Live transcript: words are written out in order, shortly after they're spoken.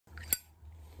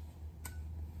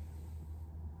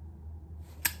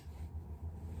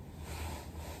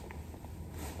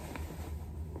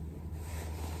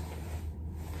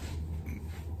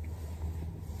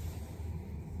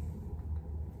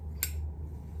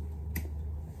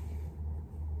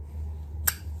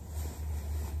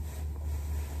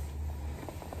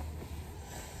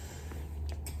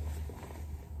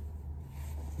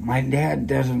My dad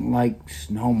doesn't like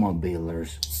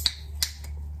snowmobilers.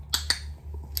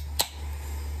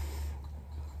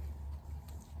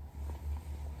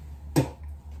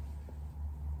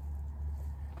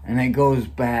 And it goes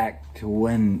back to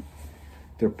when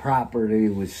the property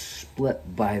was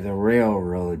split by the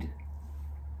railroad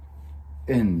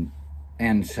in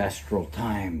ancestral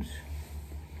times.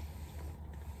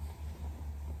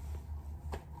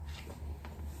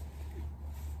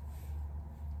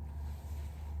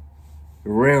 The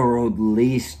railroad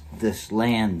leased this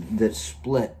land that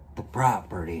split the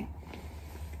property,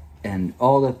 and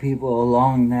all the people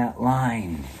along that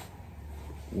line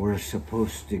were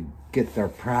supposed to get their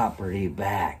property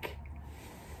back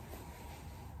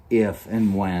if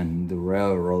and when the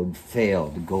railroad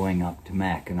failed going up to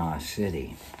Mackinac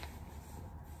City.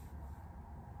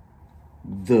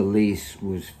 The lease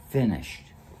was finished.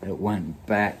 It went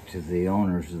back to the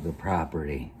owners of the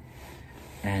property.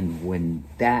 And when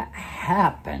that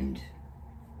happened,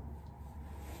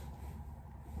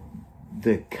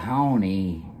 the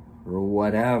county or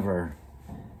whatever,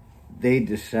 they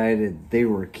decided they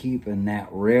were keeping that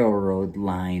railroad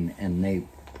line, and they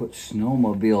put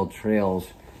snowmobile trails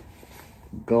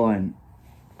going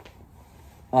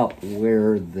up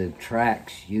where the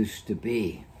tracks used to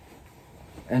be,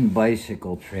 and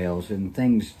bicycle trails and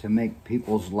things to make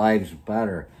people's lives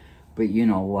better. But you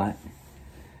know what?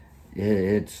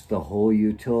 It's the whole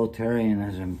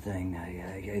utilitarianism thing.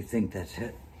 I think that's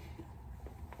it.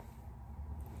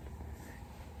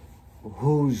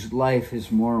 Whose life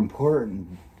is more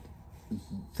important?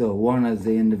 The one of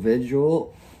the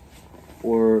individual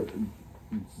or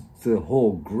the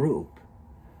whole group?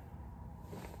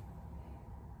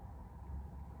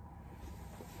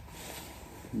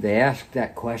 They ask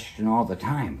that question all the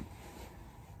time.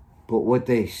 But what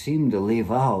they seem to leave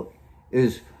out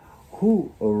is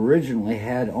who originally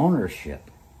had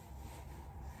ownership.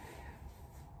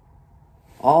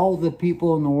 All the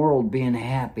people in the world being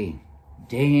happy,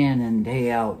 day in and day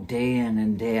out,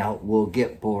 will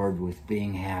get bored with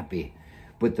being happy.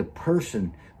 But the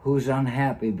person who's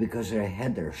unhappy because they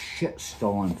had their shit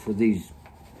stolen for these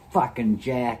fucking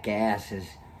jackasses,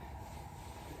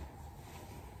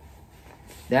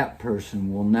 that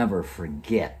person will never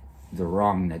forget the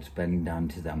wrong that's been done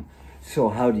to them. So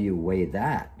how do you weigh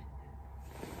that?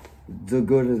 The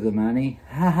good of the many?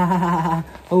 Ha ha ha ha.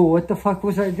 Oh, what the fuck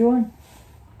was I doing?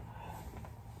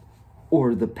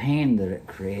 Or the pain that it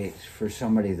creates for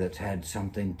somebody that's had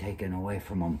something taken away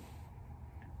from them.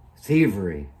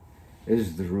 Thievery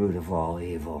is the root of all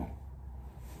evil.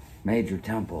 Major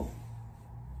Temple,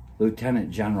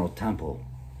 Lieutenant General Temple,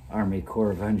 Army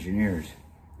Corps of Engineers,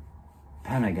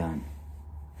 Pentagon.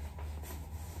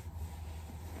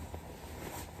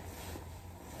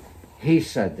 He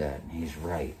said that, and he's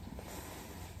right.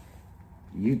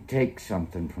 You take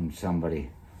something from somebody,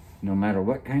 no matter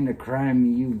what kind of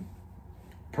crime you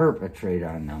perpetrate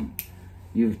on them,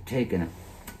 you've taken it.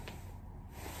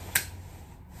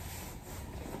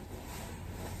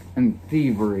 And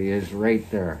thievery is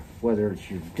right there. Whether it's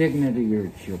your dignity, or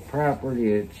it's your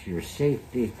property, it's your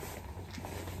safety,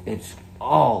 it's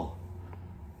all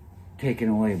taken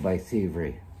away by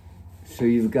thievery. So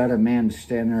you've got a man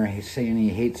standing there saying he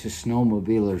hates the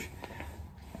snowmobilers,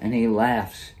 and he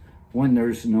laughs when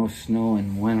there's no snow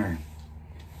in winter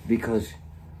because,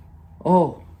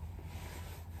 oh,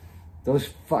 those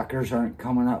fuckers aren't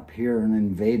coming up here and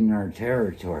invading our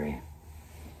territory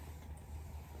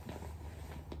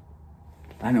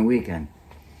on a weekend.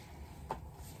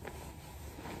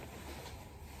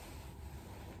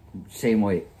 Same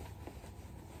way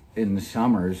in the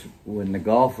summers when the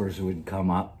golfers would come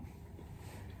up.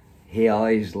 He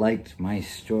always liked my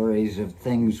stories of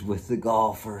things with the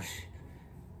golfers,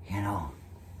 you know.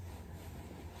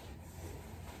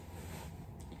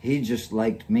 He just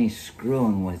liked me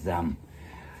screwing with them.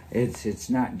 It's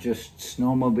not just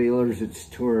snowmobilers, it's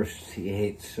tourists he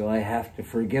hates, so I have to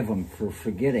forgive him for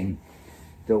forgetting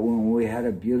that when we had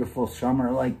a beautiful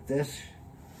summer like this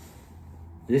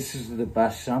is the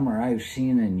best summer I've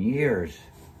seen in years.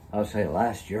 I'll say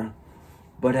last year.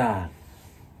 But,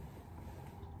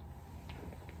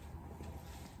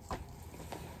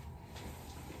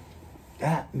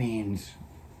 that means,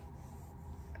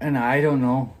 and I don't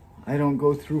know, I don't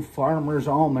go through Farmer's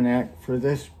Almanac for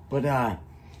this, but,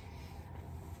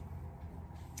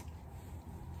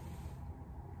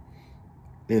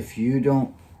 if you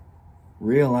don't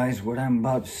realize what I'm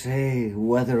about to say,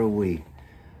 whether we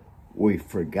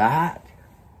forgot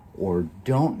or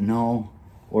don't know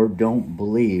or don't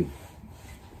believe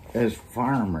as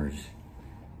farmers,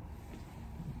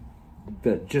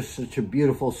 But just such a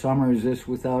beautiful summer as this,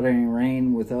 without any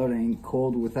rain, without any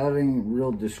cold, without any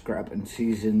real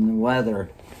discrepancies in the weather,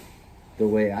 the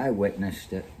way I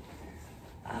witnessed it.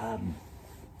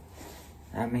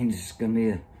 That means it's going to be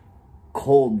a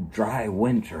cold, dry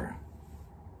winter.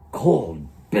 Cold,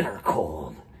 bitter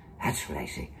cold. That's what I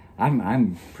say.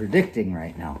 I'm predicting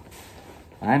right now.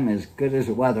 I'm as good as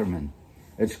a weatherman.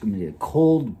 It's going to be a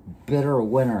cold, bitter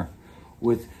winter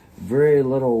with very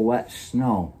little wet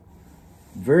snow.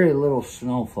 Very little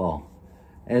snowfall.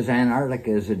 As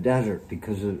Antarctica is a desert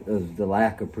because of the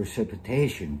lack of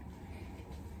precipitation.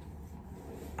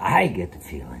 I get the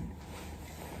feeling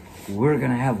we're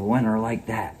going to have a winter like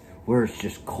that, where it's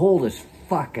just cold as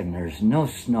fuck and there's no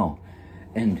snow.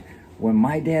 And when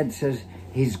my dad says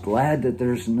he's glad that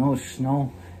there's no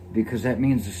snow because that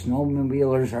means the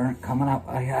snowmobilers aren't coming up,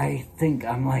 I think,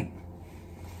 I'm like,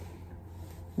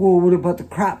 well, what about the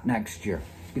crop next year?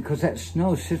 Because that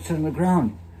snow sits on the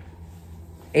ground.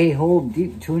 A hole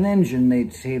deep to an engine,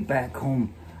 they'd say back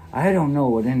home. I don't know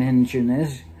what an engine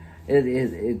is.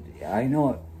 I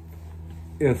know it.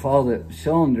 If all the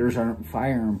cylinders aren't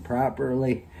firing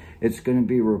properly, it's going to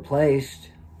be replaced.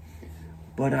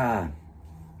 But,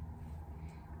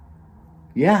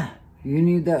 yeah, you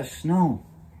need that snow.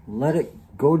 Let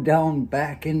it go down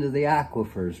back into the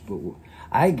aquifers. But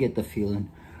I get the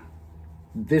feeling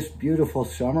this beautiful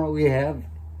summer we have,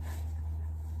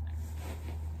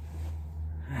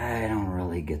 I don't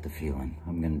really get the feeling.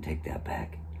 I'm going to take that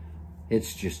back.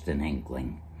 It's just an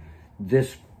inkling.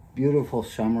 This beautiful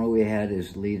summer we had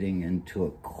is leading into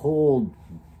a cold,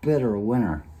 bitter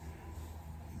winter.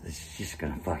 It's just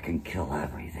going to fucking kill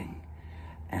everything.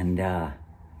 And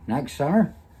next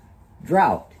summer,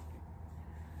 drought.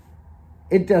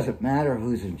 It doesn't matter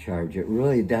who's in charge. It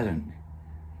really doesn't.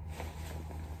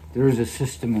 There's a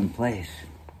system in place.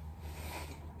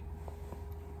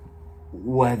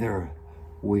 Whether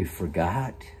we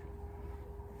forgot,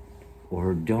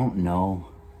 or don't know,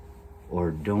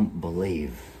 or don't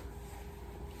believe,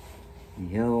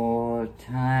 your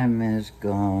time is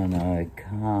gonna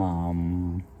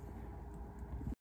come.